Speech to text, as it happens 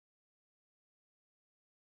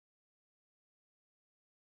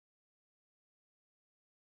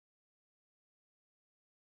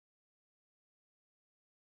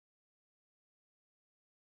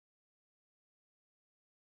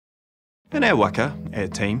In our waka, our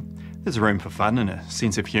team, there's room for fun and a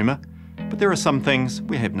sense of humour, but there are some things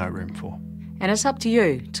we have no room for. And it's up to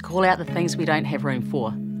you to call out the things we don't have room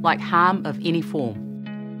for, like harm of any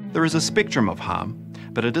form. There is a spectrum of harm,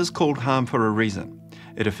 but it is called harm for a reason.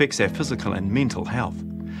 It affects our physical and mental health.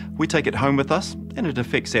 We take it home with us, and it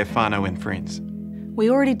affects our whānau and friends. We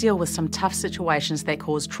already deal with some tough situations that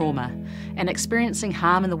cause trauma, and experiencing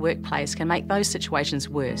harm in the workplace can make those situations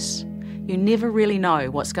worse. You never really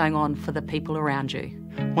know what's going on for the people around you.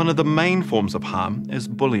 One of the main forms of harm is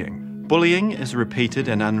bullying. Bullying is repeated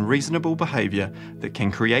and unreasonable behaviour that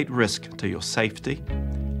can create risk to your safety,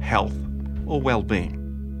 health, or well-being.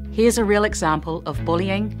 Here's a real example of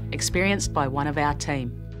bullying experienced by one of our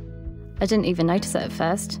team. I didn't even notice it at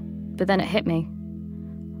first, but then it hit me.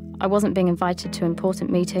 I wasn't being invited to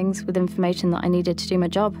important meetings with information that I needed to do my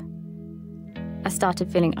job. I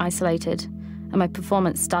started feeling isolated, and my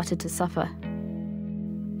performance started to suffer.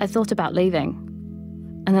 I thought about leaving,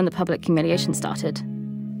 and then the public humiliation started.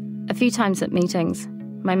 A few times at meetings,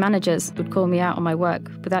 my managers would call me out on my work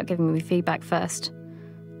without giving me feedback first.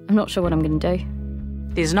 I'm not sure what I'm going to do.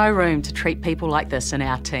 There's no room to treat people like this in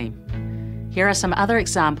our team. Here are some other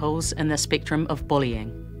examples in the spectrum of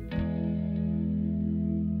bullying.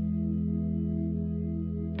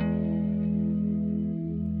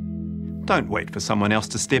 Don't wait for someone else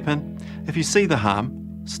to step in. If you see the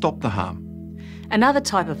harm, stop the harm. Another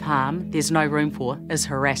type of harm there's no room for is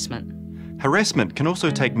harassment. Harassment can also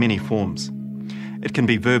take many forms. It can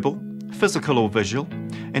be verbal, physical or visual,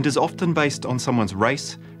 and is often based on someone's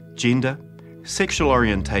race, gender, sexual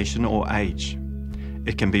orientation or age.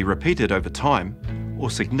 It can be repeated over time or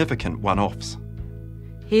significant one-offs.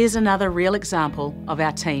 Here's another real example of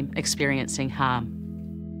our team experiencing harm.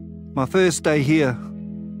 My first day here,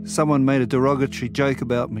 someone made a derogatory joke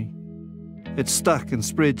about me. It stuck and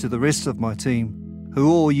spread to the rest of my team,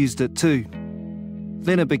 who all used it too.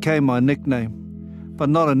 Then it became my nickname, but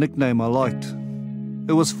not a nickname I liked.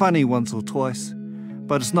 It was funny once or twice,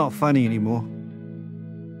 but it's not funny anymore.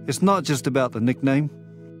 It's not just about the nickname.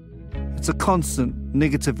 It's a constant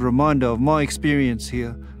negative reminder of my experience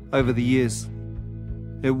here over the years.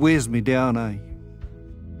 It wears me down, eh?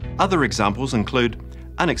 Other examples include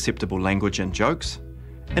unacceptable language and jokes,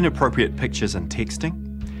 inappropriate pictures and texting,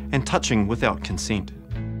 and touching without consent.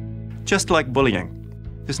 Just like bullying,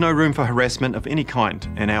 there's no room for harassment of any kind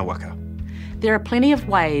in our waka. There are plenty of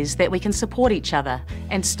ways that we can support each other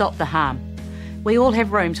and stop the harm. We all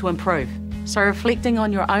have room to improve, so reflecting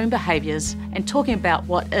on your own behaviours and talking about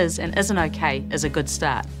what is and isn't okay is a good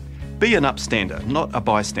start. Be an upstander, not a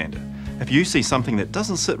bystander. If you see something that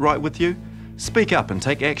doesn't sit right with you, speak up and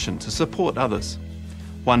take action to support others.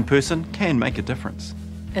 One person can make a difference.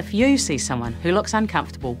 If you see someone who looks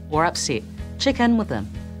uncomfortable or upset, check in with them.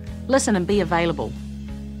 Listen and be available.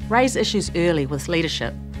 Raise issues early with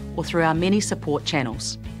leadership or through our many support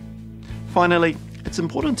channels. Finally, it's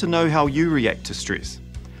important to know how you react to stress.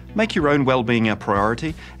 Make your own well-being a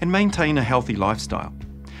priority and maintain a healthy lifestyle.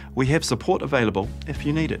 We have support available if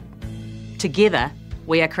you need it. Together,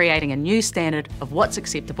 we are creating a new standard of what's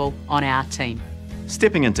acceptable on our team.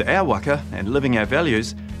 Stepping into our waka and living our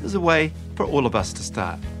values is a way for all of us to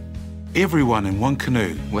start. Everyone in one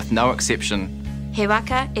canoe. With no exception. He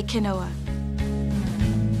waka e canoe.